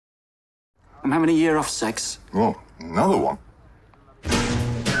I'm having a year off sex. Oh, another one.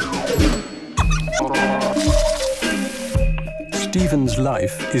 Stephen's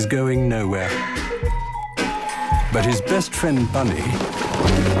life is going nowhere. But his best friend Bunny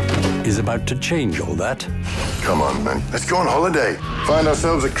is about to change all that. Come on, man. Let's go on holiday. Find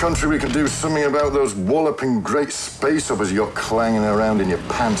ourselves a country we can do something about those walloping great space hoppers you're clanging around in your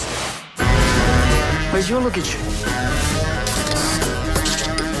pants. Where's your luggage?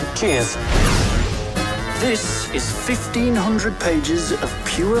 Cheers. This is 1,500 pages of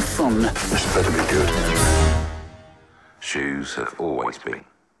pure fun. This better be good. Shoes have always been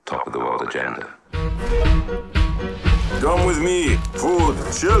top of the world agenda. Come with me. Food,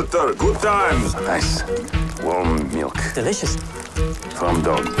 shelter, good times. Nice. Warm milk. Delicious. From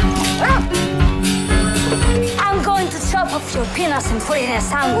dog. I'm going to chop off your peanuts and put it in a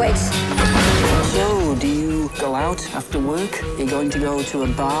sandwich. So, do you go out after work? You're going to go to a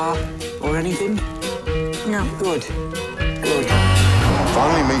bar or anything? No. Good. Good.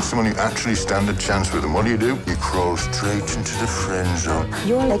 Finally meet someone you actually stand a chance with, and what do? You crawl straight into the friend zone.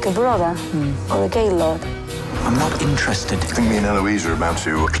 You're like a brother or a gay lord. I'm not interested. I think me and Eloise are about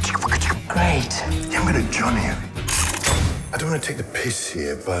to... Great. Yeah, I'm gonna Johnny you. I don't want to take the piss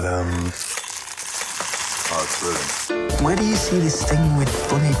here, but, Oh, it's brilliant. Where do you see this thing with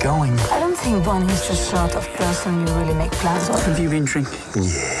Bunny going? I don't think Bonnie's just sort of person you really make plans with. Have you been drinking?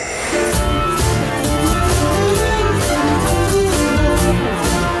 Yeah.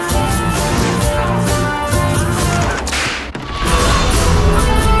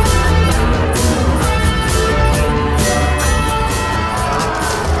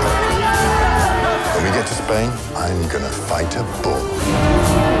 When we get to Spain, I'm gonna fight a bull.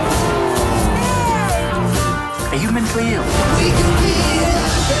 Are you mentally ill?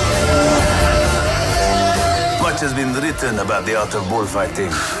 Much has been written about the art of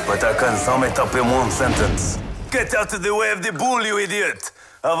bullfighting, but I can sum it up in one sentence. Get out of the way of the bull, you idiot!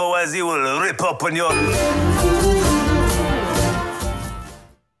 Otherwise he will rip open your...